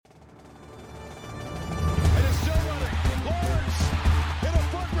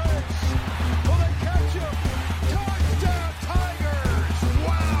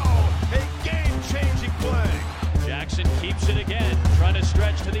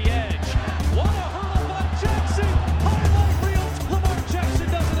the edge. What a hurdle by Jackson. Highlight reel. Lamar Jackson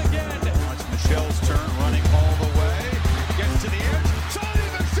does it again. It's Michel's turn, running all the way. Gets to the edge. Sonny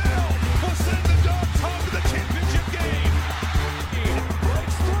Michel will send the Dogs home to the championship game.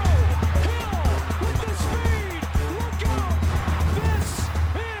 Breaks through. Hill with the speed. Look out. This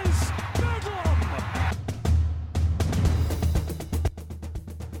is Bedlam.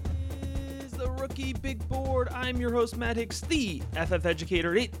 Is the Rookie Big Board. I'm your host, Matt Hicks, the FF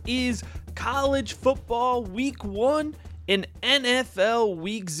Educator. It is college football week 1 and NFL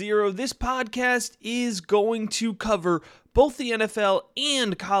week 0. This podcast is going to cover both the NFL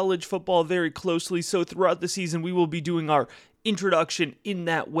and college football very closely. So throughout the season, we will be doing our introduction in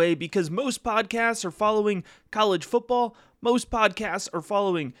that way because most podcasts are following college football. Most podcasts are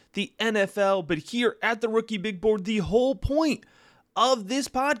following the NFL. But here at the Rookie Big Board, the whole point of this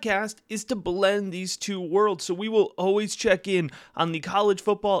podcast is to blend these two worlds. So we will always check in on the college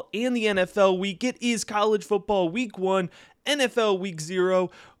football and the NFL week. It is college football week 1, NFL week 0.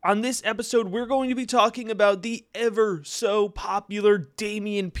 On this episode, we're going to be talking about the ever so popular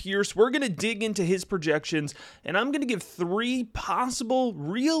Dameon Pierce. We're going to dig into his projections, and I'm going to give 3 possible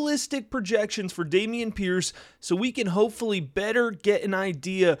realistic projections for Dameon Pierce so we can hopefully better get an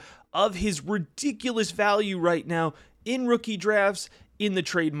idea of his ridiculous value right now in rookie drafts in the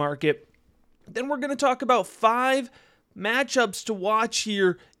trade market. Then we're going to talk about 5 matchups to watch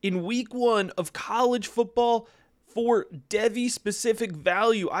here in week 1 of college football for Devy-specific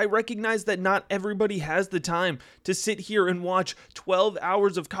value. I recognize that not everybody has the time to sit here and watch 12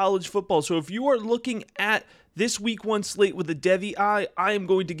 hours of college football. So if you are looking at this week 1 slate with a Devy eye, I am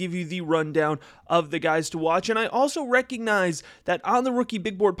going to give you the rundown of the guys to watch. And I also recognize that on the Rookie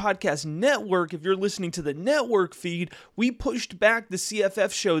Big Board Podcast Network, if you're listening to the network feed, we pushed back the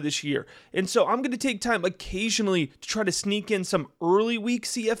CFF show this year. And so I'm going to take time occasionally to try to sneak in some early week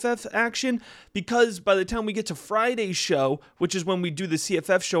CFF action, because by the time we get to Friday's show, which is when we do the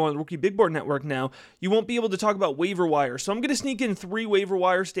CFF show on the Rookie Big Board Network now, you won't be able to talk about waiver wire. So I'm going to sneak in 3 waiver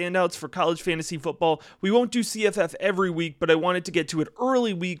wire standouts for college fantasy football. We won't do CFF every week, but I wanted to get to it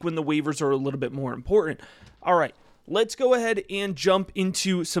early week when the waivers are a little bit more important. All right, let's go ahead and jump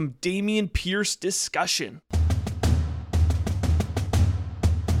into some Dameon Pierce discussion.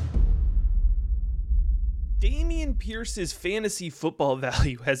 Dameon Pierce's fantasy football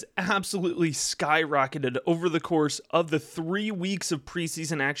value has absolutely skyrocketed over the course of the 3 weeks of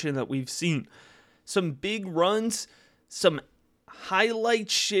preseason action that we've seen. Some big runs, some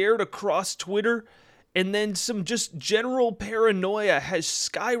highlights shared across Twitter, and then some just general paranoia has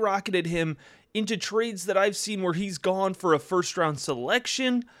skyrocketed him into trades that I've seen where he's gone for a first-round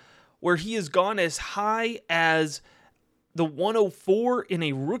selection, where he has gone as high as the 104 in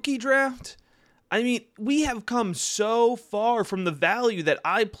a rookie draft. I mean, we have come so far from the value that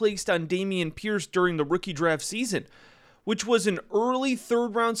I placed on Dameon Pierce during the rookie draft season, which was an early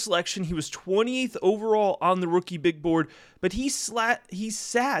 3rd-round selection. He was 28th overall on the Rookie Big Board, but he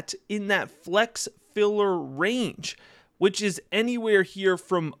sat in that flex filler range, which is anywhere here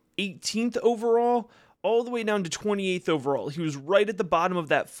from 18th overall all the way down to 28th overall. He was right at the bottom of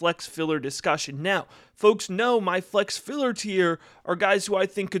that flex filler discussion. Now, folks know my flex filler tier are guys who I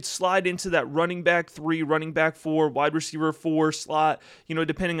think could slide into that running back 3, running back 4, wide receiver 4 slot,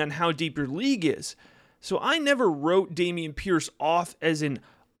 depending on how deep your league is. So I never wrote Dameon Pierce off as an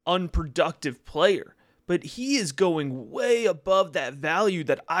unproductive player, but he is going way above that value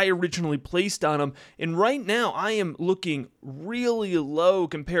that I originally placed on him. And right now, I am looking really low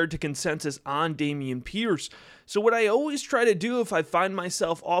compared to consensus on Dameon Pierce. So what I always try to do if I find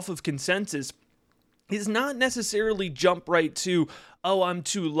myself off of consensus is not necessarily jump right to, oh, I'm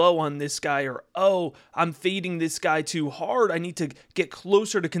too low on this guy, or, oh, I'm fading this guy too hard. I need to get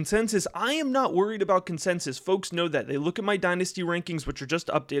closer to consensus. I am not worried about consensus. Folks know that. They look at my dynasty rankings, which are just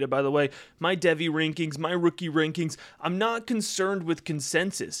updated, by the way, my Devy rankings, my rookie rankings. I'm not concerned with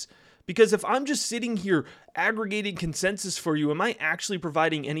consensus, because if I'm just sitting here aggregating consensus for you, am I actually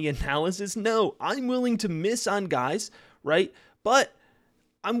providing any analysis? No, I'm willing to miss on guys, right? But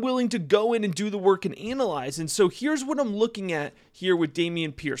I'm willing to go in and do the work and analyze. And so here's what I'm looking at here with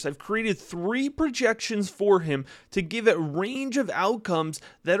Dameon Pierce. I've created 3 projections for him to give a range of outcomes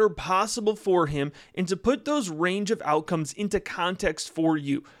that are possible for him and to put those range of outcomes into context for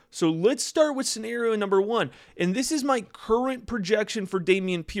you. So let's start with scenario number 1. And this is my current projection for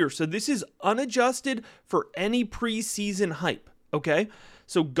Dameon Pierce. So this is unadjusted for any preseason hype, okay?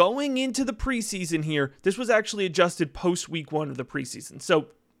 So going into the preseason here, this was actually adjusted post week 1 of the preseason. So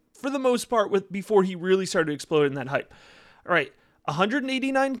for the most part, before he really started exploding that hype. All right,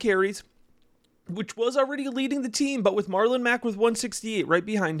 189 carries, which was already leading the team, but with Marlon Mack with 168 right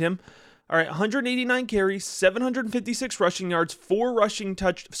behind him. All right, 189 carries, 756 rushing yards, 5 rushing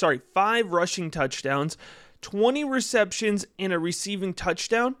touchdowns, 20 receptions, and a receiving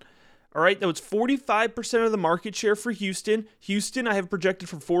touchdown. All right, that was 45% of the market share for Houston. Houston, I have projected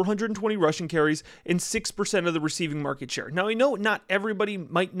for 420 rushing carries and 6% of the receiving market share. Now, I know not everybody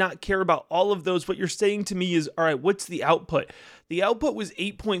might not care about all of those. What you're saying to me is, all right, what's the output? The output was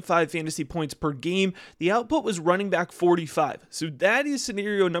 8.5 fantasy points per game. The output was running back 45. So that is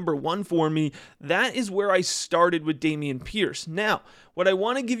scenario number 1 for me. That is where I started with Dameon Pierce. Now, what I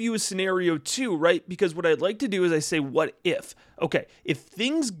want to give you is scenario 2, right? Because what I'd like to do is I say, what if? Okay, if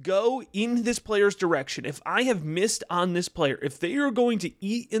things go in this player's direction, if I have missed on this player, if they are going to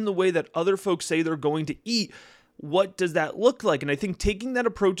eat in the way that other folks say they're going to eat, what does that look like? And I think taking that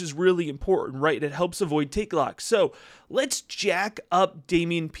approach is really important, right? It helps avoid take lock. So let's jack up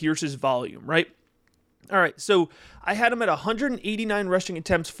Dameon Pierce's volume, right? All right, so I had him at 189 rushing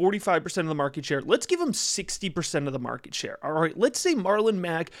attempts, 45% of the market share. Let's give him 60% of the market share. All right, let's say Marlon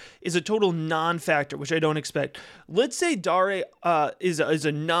Mack is a total non-factor, which I don't expect. Let's say Dare is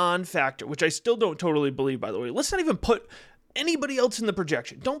a non-factor, which I still don't totally believe, by the way. Let's not even put anybody else in the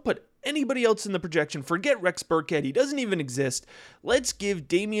projection. Don't put anybody else in the projection. Forget Rex Burkhead. He doesn't even exist. Let's give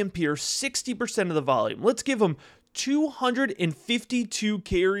Dameon Pierce 60% of the volume. Let's give him 252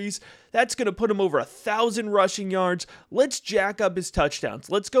 carries. That's going to put him over 1,000 rushing yards. Let's jack up his touchdowns.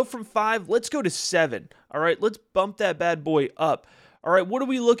 Let's go from 5. Let's go to 7. All right, let's bump that bad boy up. All right, what are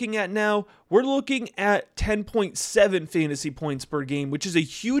we looking at now? We're looking at 10.7 fantasy points per game, which is a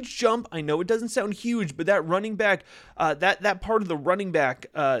huge jump. I know it doesn't sound huge, but that running back, that part of the running back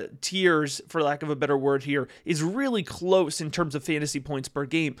tiers, for lack of a better word here, is really close in terms of fantasy points per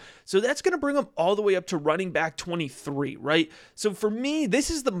game. So that's going to bring him all the way up to running back 23, right? So for me, this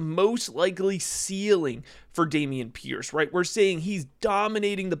is the most likely ceiling for Dameon Pierce, right? We're saying he's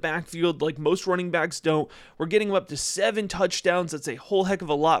dominating the backfield like most running backs don't. We're getting him up to 7 touchdowns. That's a whole heck of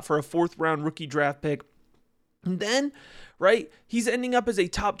a lot for a 4th-round rookie draft pick. And then, right, he's ending up as a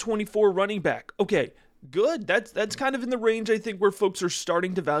top 24 running back. Okay, good. That's kind of in the range, I think, where folks are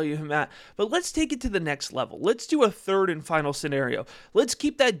starting to value him at. But let's take it to the next level. Let's do a third and final scenario. Let's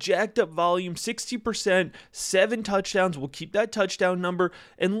keep that jacked up volume, 60%, 7 touchdowns. We'll keep that touchdown number.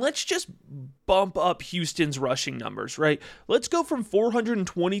 And let's just bump up Houston's rushing numbers, right? Let's go from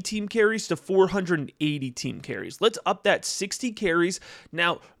 420 team carries to 480 team carries. Let's up that 60 carries.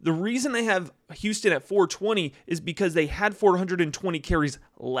 Now, the reason I have Houston at 420 is because they had 420 carries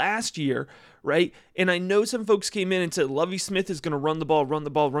last year, right? And I know some folks came in and said Lovie Smith is going to run the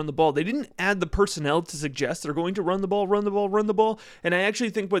ball. They didn't add the personnel to suggest they're going to run the ball. And I actually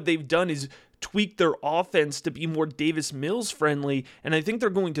think what they've done is tweak their offense to be more Davis Mills friendly, and I think they're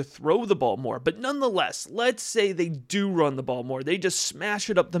going to throw the ball more. But nonetheless, let's say they do run the ball more. They just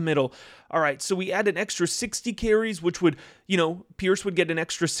smash it up the middle. All right, so we add an extra 60 carries, which would, Pierce would get an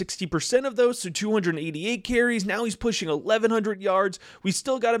extra 60% of those, so 288 carries. Now he's pushing 1,100 yards. We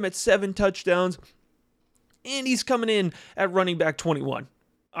still got him at 7 touchdowns, and he's coming in at running back 21.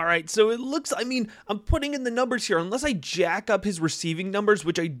 All right, so it looks, I'm putting in the numbers here. Unless I jack up his receiving numbers,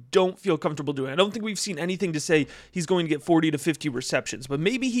 which I don't feel comfortable doing. I don't think we've seen anything to say he's going to get 40 to 50 receptions, but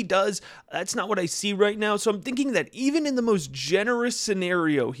maybe he does. That's not what I see right now. So I'm thinking that even in the most generous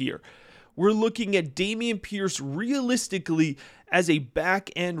scenario here, we're looking at Dameon Pierce realistically as a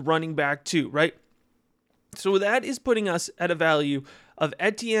back-end running back too, right? So that is putting us at a value of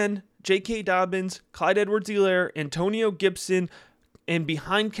Etienne, J.K. Dobbins, Clyde Edwards-Helaire, Antonio Gibson, and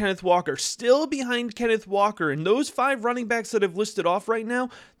behind Kenneth Walker, still behind Kenneth Walker. And those 5 running backs that I've listed off right now,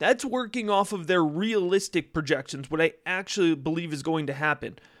 that's working off of their realistic projections, what I actually believe is going to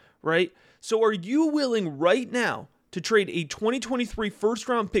happen, right? So are you willing right now to trade a 2023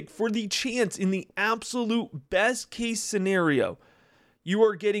 first-round pick for the chance in the absolute best-case scenario you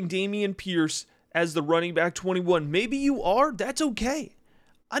are getting Dameon Pierce as the running back 21? Maybe you are. That's okay.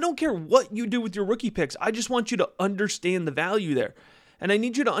 I don't care what you do with your rookie picks. I just want you to understand the value there. And I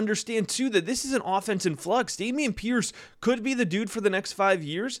need you to understand, too, that this is an offense in flux. Dameon Pierce could be the dude for the next 5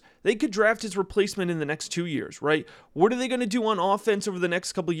 years. They could draft his replacement in the next 2 years, right? What are they going to do on offense over the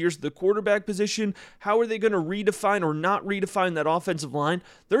next couple of years? The quarterback position, how are they going to redefine or not redefine that offensive line?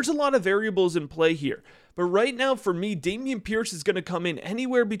 There's a lot of variables in play here. But right now, for me, Dameon Pierce is going to come in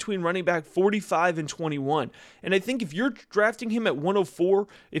anywhere between running back 45 and 21. And I think if you're drafting him at 104,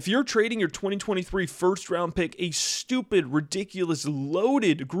 if you're trading your 2023 first-round pick, a stupid, ridiculous,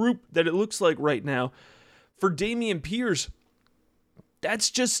 loaded group that it looks like right now, for Dameon Pierce,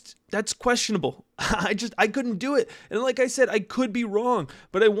 that's questionable. I couldn't do it. And like I said, I could be wrong,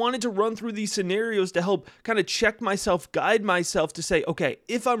 but I wanted to run through these scenarios to help kind of check myself, guide myself to say, okay,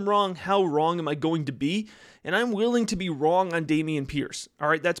 if I'm wrong, how wrong am I going to be? And I'm willing to be wrong on Dameon Pierce. All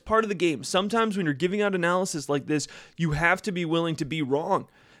right, that's part of the game. Sometimes when you're giving out analysis like this, you have to be willing to be wrong.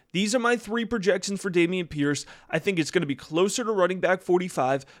 These are my 3 projections for Dameon Pierce. I think it's going to be closer to running back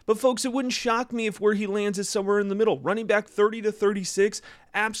 45, but folks, it wouldn't shock me if where he lands is somewhere in the middle. Running back 30 to 36,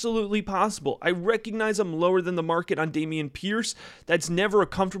 absolutely possible. I recognize I'm lower than the market on Dameon Pierce. That's never a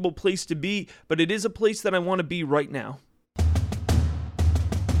comfortable place to be, but it is a place that I want to be right now.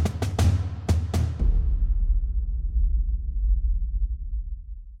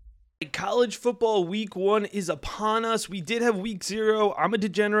 College football week 1 is upon us. We did have week 0. I'm a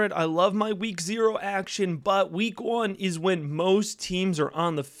degenerate. I love my week 0 action, but week 1 is when most teams are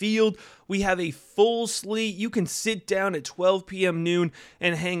on the field. We have a full slate. You can sit down at 12 p.m. noon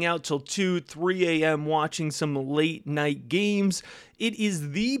and hang out till 2, 3 a.m. watching some late night games. It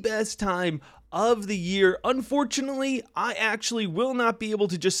is the best time of the year. Unfortunately, I actually will not be able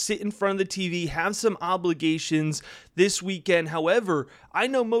to just sit in front of the TV, have some obligations this weekend. However, I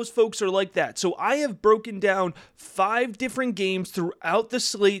know most folks are like that. So I have broken down 5 different games throughout the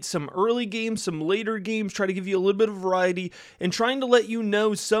slate, some early games, some later games, try to give you a little bit of variety and trying to let you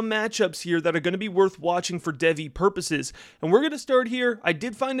know some matchups here that are going to be worth watching for Devy purposes. And we're going to start here. I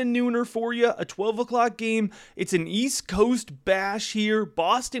did find a nooner for you, a 12 o'clock game. It's an East Coast bash here,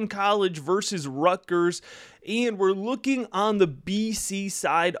 Boston College versus Rutgers. And we're looking on the BC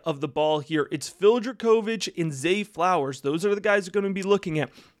side of the ball here. It's Phil Dracovic and Zay Flowers. Those are the guys we're going to be looking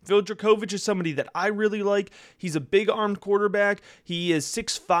at. Phil Dracovic is somebody that I really like. He's a big armed quarterback. He is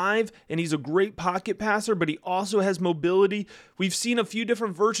 6'5", and he's a great pocket passer, but he also has mobility. We've seen a few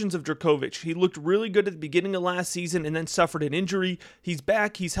different versions of Dracovic. He looked really good at the beginning of last season and then suffered an injury. He's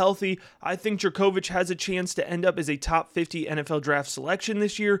back. He's healthy. I think Dracovic has a chance to end up as a top 50 NFL draft selection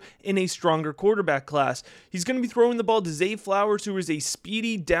this year in a stronger quarterback class. He's going to be throwing the ball to Zay Flowers, who is a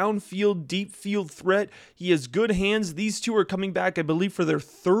speedy downfield, deep field threat. He has good hands. These two are coming back, I believe, for their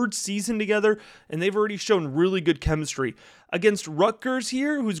third season together, and they've already shown really good chemistry. Against Rutgers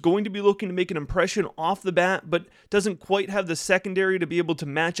here, who's going to be looking to make an impression off the bat, but doesn't quite have the secondary to be able to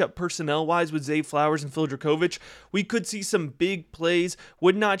match up personnel-wise with Zay Flowers and Phil Dracovic, we could see some big plays.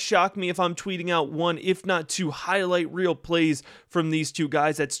 Would not shock me if I'm tweeting out 1, if not 2, highlight reel plays from these two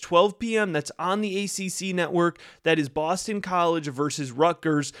guys. That's 12 p.m. That's on the ACC network. That is Boston College versus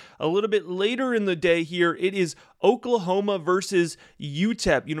Rutgers. A little bit later in the day here, it is Oklahoma versus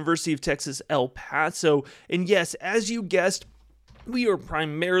UTEP, University of Texas, El Paso. And yes, as you guessed, we are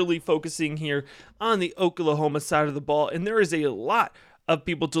primarily focusing here on the Oklahoma side of the ball, and there is a lot of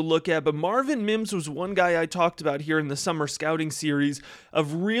people to look at, but Marvin Mims was one guy I talked about here in the summer scouting series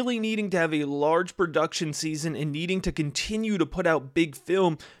of really needing to have a large production season and needing to continue to put out big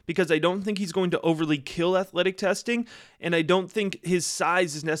film, because I don't think he's going to overly kill athletic testing, and I don't think his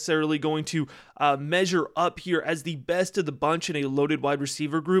size is necessarily going to measure up here as the best of the bunch in a loaded wide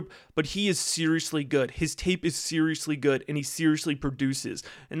receiver group, but he is seriously good. His tape is seriously good, and he seriously produces,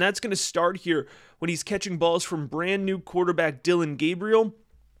 and that's going to start here when he's catching balls from brand new quarterback Dillon Gabriel.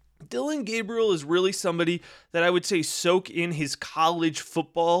 Dillon Gabriel is really somebody that I would say soak in his college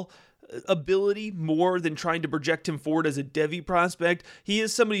football ability more than trying to project him forward as a Devy prospect. He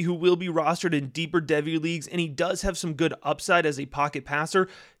is somebody who will be rostered in deeper Devy leagues, and he does have some good upside as a pocket passer.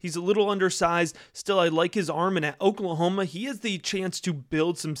 He's a little undersized. Still, I like his arm, and at Oklahoma, he has the chance to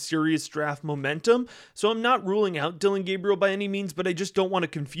build some serious draft momentum. So I'm not ruling out Dillon Gabriel by any means, but I just don't want to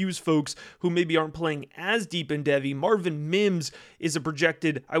confuse folks who maybe aren't playing as deep in Devy. Marvin Mims is a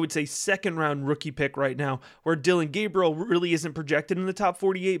projected, I would say, second-round rookie pick right now, where Dillon Gabriel really isn't projected in the top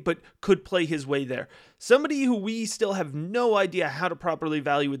 48, but could play his way there. Somebody who we still have no idea how to properly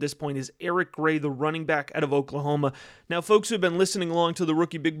value at this point is Eric Gray, the running back out of Oklahoma. Now, folks who have been listening along to the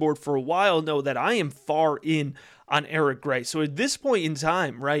Rookie Big Board for a while know that I am far in on Eric Gray. So at this point in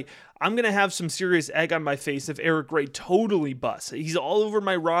time, right, I'm going to have some serious egg on my face if Eric Gray totally busts. He's all over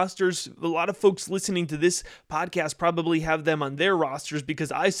my rosters. A lot of folks listening to this podcast probably have them on their rosters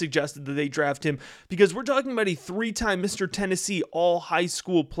because I suggested that they draft him, because we're talking about a 3-time Mr. Tennessee all high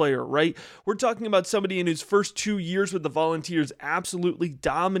school player, right? We're talking about somebody in his first 2 years with the Volunteers absolutely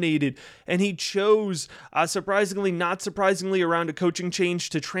dominated, and he chose, surprisingly, not surprisingly, around a coaching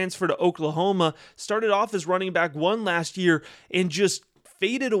change to transfer to Oklahoma. Started off as running back 1 last year and just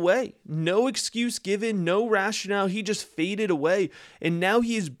faded away. No excuse given, no rationale. He just faded away. And now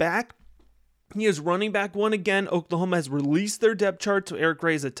he is back. He is running back 1 again. Oklahoma has released their depth chart, so Eric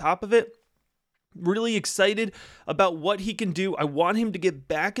Gray is at the top of it. Really excited about what he can do. I want him to get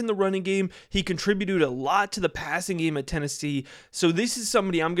back in the running game. He contributed a lot to the passing game at Tennessee. So this is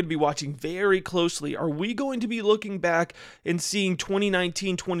somebody I'm going to be watching very closely. Are we going to be looking back and seeing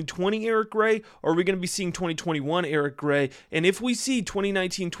 2019, 2020 Eric Gray, or are we going to be seeing 2021 Eric Gray? And if we see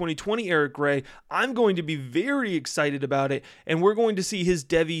 2019, 2020 Eric Gray, I'm going to be very excited about it. And we're going to see his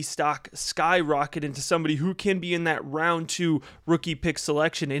Devy stock skyrocket into somebody who can be in that round 2 rookie pick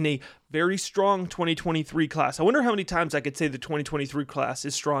selection in a very strong 2023 class. I wonder how many times I could say the 2023 class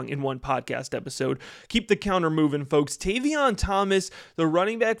is strong in one podcast episode. Keep the counter moving, folks. Tavion Thomas, the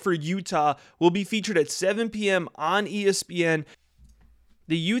running back for Utah, will be featured at 7 p.m. on ESPN.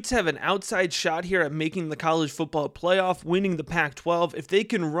 The Utes have an outside shot here at making the college football playoff, winning the Pac-12. If they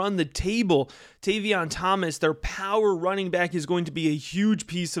can run the table, Tavion Thomas, their power running back, is going to be a huge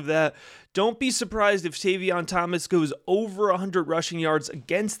piece of that. Don't be surprised if Tavion Thomas goes over 100 rushing yards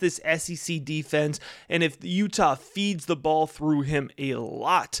against this SEC defense, and if Utah feeds the ball through him a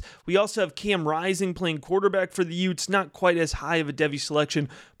lot. We also have Cam Rising playing quarterback for the Utes, not quite as high of a Devy selection,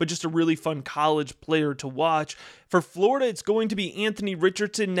 but just a really fun college player to watch. For Florida, it's going to be Anthony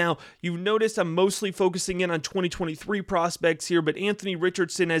Richardson. Now, you've noticed I'm mostly focusing in on 2023 prospects here, but Anthony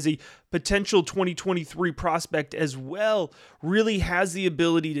Richardson as a potential 2023 prospect as well really has the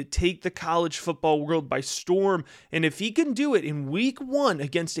ability to take the college football world by storm. And if he can do it in week 1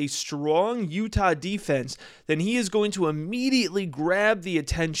 against a strong Utah defense, then he is going to immediately grab the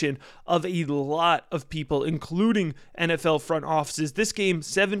attention of a lot of people, including NFL front offices. This game,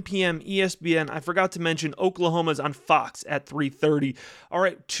 7 p.m. ESPN. I forgot to mention Oklahoma's on Fox at 3:30. All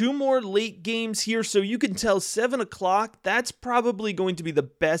right, 2 more late games here, so you can tell 7 o'clock, that's probably going to be the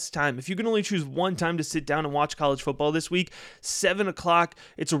best time. If you can only choose one time to sit down and watch college football this week, 7 o'clock,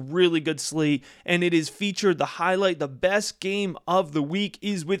 it's a really good slate, and it is featured the highlight. The best game of the week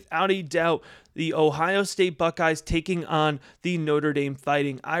is without a doubt the Ohio State Buckeyes taking on the Notre Dame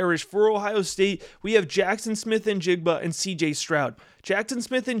Fighting Irish. For Ohio State, we have Jackson Smith-Njigba and C.J. Stroud. Jackson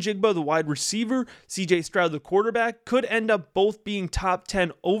Smith-Njigba, the wide receiver, C.J. Stroud, the quarterback, could end up both being top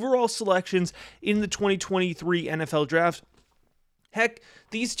 10 overall selections in the 2023 NFL Draft. Heck,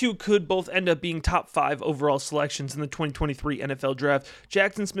 these two could both end up being top 5 overall selections in the 2023 NFL Draft.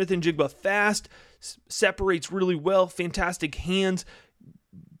 Jackson Smith-Njigba, fast, separates really well, fantastic hands,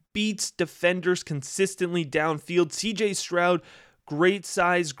 beats defenders consistently downfield. CJ Stroud, great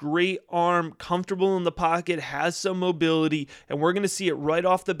size, great arm, comfortable in the pocket, has some mobility, and we're going to see it right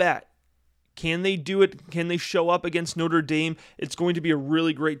off the bat. Can they do it? Can they show up against Notre Dame? It's going to be a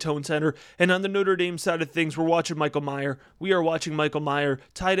really great tone setter. And on the Notre Dame side of things, we're watching Michael Mayer. We are watching Michael Mayer,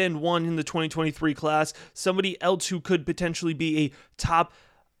 tight end 1 in the 2023 class. Somebody else who could potentially be a top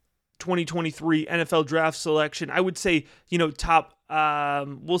 2023 NFL draft selection. I would say, top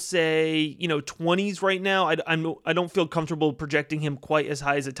we'll say 20s right now. I don't feel comfortable projecting him quite as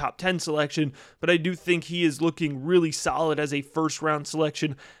high as a top 10 selection, but I do think he is looking really solid as a first round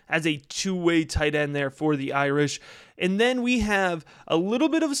selection, as a two-way tight end there for the Irish. And then we have a little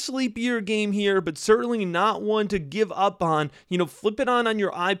bit of a sleepier game here, but certainly not one to give up on. Flip it on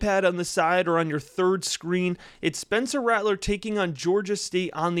your iPad on the side or on your third screen. It's Spencer Rattler taking on Georgia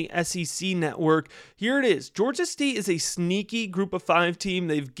State on the SEC network. Here it is. Georgia State is a sneaky group of 5 team.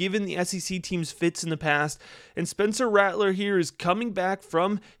 They've given the SEC teams fits in the past. And Spencer Rattler here is coming back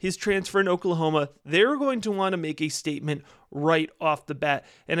from his transfer in Oklahoma. They're going to want to make a statement right off the bat.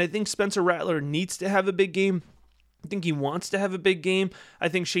 And I think Spencer Rattler needs to have a big game. I think he wants to have a big game. I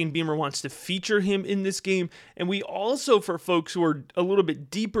think Shane Beamer wants to feature him in this game. And we also, for folks who are a little bit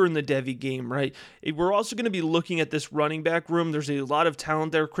deeper in the Devy game, right, we're also going to be looking at this running back room. There's a lot of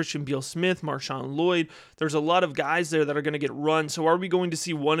talent there. Christian Beal-Smith, Marshawn Lloyd. There's a lot of guys there that are going to get run. So are we going to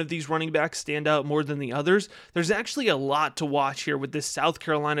see one of these running backs stand out more than the others? There's actually a lot to watch here with this South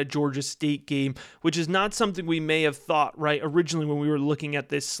Carolina-Georgia State game, which is not something we may have thought, right, originally when we were looking at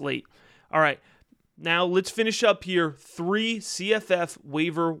this slate. All right. Now, let's finish up here. 3 CFF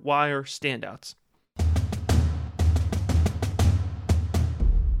waiver wire standouts.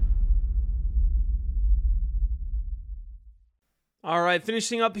 All right,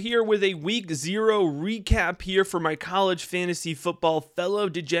 finishing up here with a week 0 recap here for my college fantasy football fellow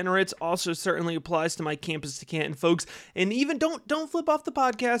degenerates. Also certainly applies to my Campus to Canton folks. And even don't flip off the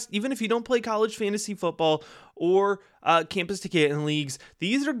podcast, even if you don't play college fantasy football or Campus to Canton leagues.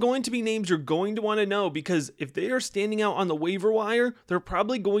 These are going to be names you're going to want to know, because if they are standing out on the waiver wire, they're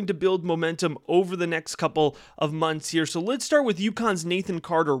probably going to build momentum over the next couple of months here. So let's start with UConn's Nathan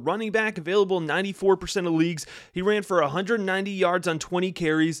Carter, running back, available in 94% of leagues. He ran for 190 yards on 20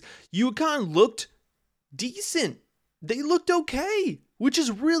 carries. UConn looked decent. They looked okay. which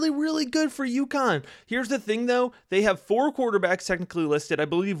is really, really good for UConn. Here's the thing, though. They have 4 quarterbacks technically listed. I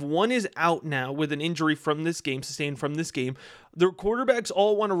believe one is out now with an injury from this game, sustained from this game. Their quarterbacks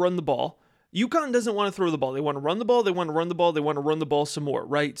all want to run the ball. UConn doesn't want to throw the ball. They want to run the ball. They want to run the ball. They want to run the ball some more,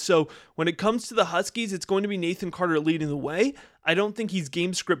 right? So when it comes to the Huskies, it's going to be Nathan Carter leading the way. I don't think he's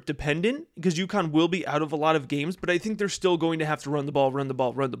game script dependent because UConn will be out of a lot of games, but I think they're still going to have to run the ball, run the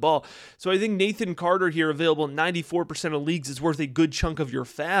ball, run the ball. So I think Nathan Carter here, available in 94% of leagues, is worth a good chunk of your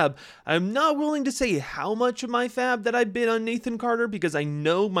fab. I'm not willing to say how much of my fab that I bid on Nathan Carter because I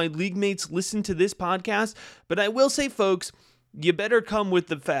know my league mates listen to this podcast, but I will say, folks, you better come with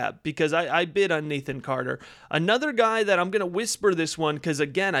the fab because I bid on Nathan Carter. Another guy that I'm going to whisper this one because,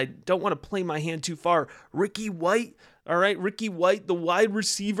 again, I don't want to play my hand too far. Ricky White. All right, Ricky White, the wide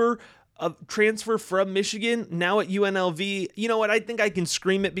receiver, transfer from Michigan, now at UNLV. You know what? I think I can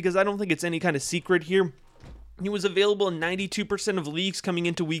scream it because I don't think it's any kind of secret here. He was available in 92% of leagues coming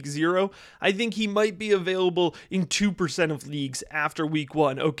into week 0. I think he might be available in 2% of leagues after week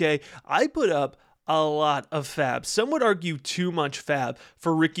 1, okay? I put up a lot of fab. Some would argue too much fab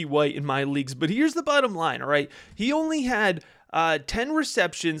for Ricky White in my leagues, but here's the bottom line, all right? He only had 10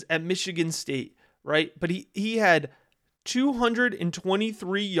 receptions at Michigan State, right? But he had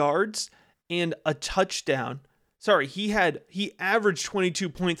 223 yards and a touchdown. Sorry, he averaged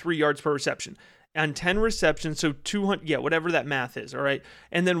 22.3 yards per reception on 10 receptions, so 200, whatever that math is, all right?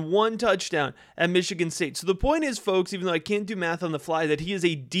 And then 1 touchdown at Michigan State. So the point is, folks, even though I can't do math on the fly, that he is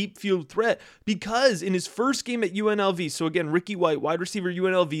a deep field threat because in his first game at UNLV, so again, Ricky White, wide receiver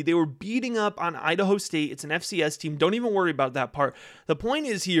UNLV, they were beating up on Idaho State. It's an FCS team. Don't even worry about that part. The point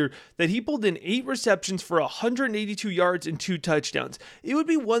is here that he pulled in 8 receptions for 182 yards and 2 touchdowns. It would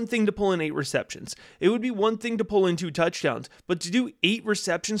be one thing to pull in 8 receptions. It would be one thing to pull in 2 touchdowns, but to do 8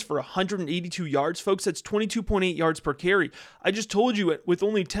 receptions for 182 yards, folks, that's 22.8 yards per carry. I just told you with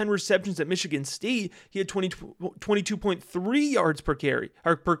only 10 receptions at Michigan State, he had 22.3 yards per carry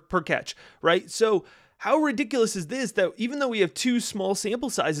or per catch, right? So how ridiculous is this that even though we have 2 small sample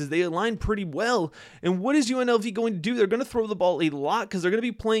sizes, they align pretty well? And what is UNLV going to do? They're going to throw the ball a lot because they're going to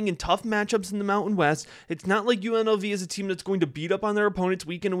be playing in tough matchups in the Mountain West. It's not like UNLV is a team that's going to beat up on their opponents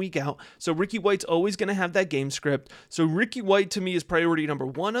week in and week out. So Ricky White's always going to have that game script. So Ricky White to me is priority number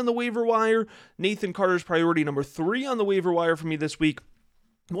 1 on the waiver wire. Nathan Carter's priority number 3 on the waiver wire for me this week.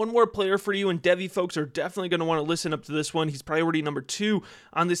 One more player for you, and Devy folks are definitely going to want to listen up to this one. He's priority number 2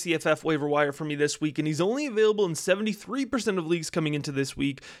 on the CFF waiver wire for me this week, and he's only available in 73% of leagues coming into this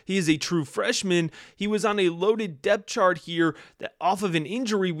week. He is a true freshman. He was on a loaded depth chart here that off of an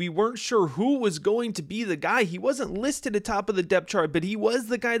injury. We weren't sure who was going to be the guy. He wasn't listed at top of the depth chart, but he was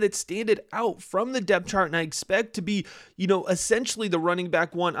the guy that standed out from the depth chart, and I expect to be, essentially the running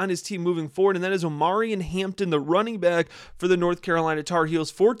back 1 on his team moving forward, and that is Omarion Hampton, the running back for the North Carolina Tar Heels.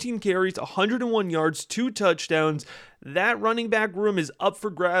 14 carries, 101 yards, 2 touchdowns. That running back room is up for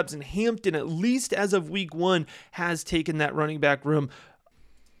grabs, and Hampton, at least as of week 1, has taken that running back room.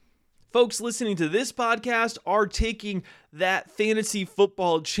 Folks listening to this podcast are taking that fantasy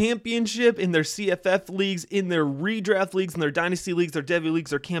football championship in their CFF leagues, in their redraft leagues, in their dynasty leagues, their Devy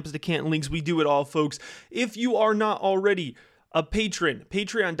leagues, their Campus to Canton leagues. We do it all, folks. If you are not already a patron,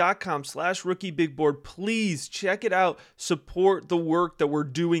 patreon.com/rookiebigboard. Please check it out. Support the work that we're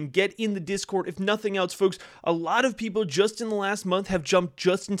doing. Get in the Discord. If nothing else, folks, a lot of people just in the last month have jumped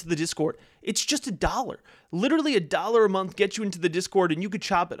just into the Discord. It's just $1. Literally $1 a month gets you into the Discord, and you could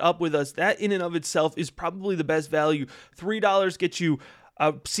chop it up with us. That in and of itself is probably the best value. $3 gets you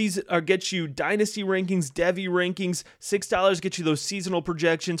season or get you dynasty rankings, Devy rankings. $6 get you those seasonal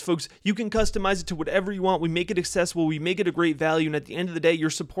projections. Folks, you can customize it to whatever you want. We make it accessible. We make it a great value. And at the end of the day, you're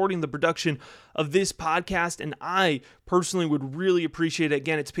supporting the production of this podcast. And I personally would really appreciate it.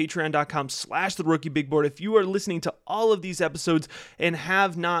 Again, it's patreon.com/therookiebigboard. If you are listening to all of these episodes and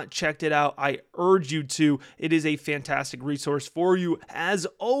have not checked it out, I urge you to. It is a fantastic resource for you. As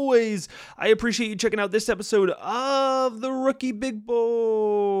always, I appreciate you checking out this episode of The Rookie Big Board.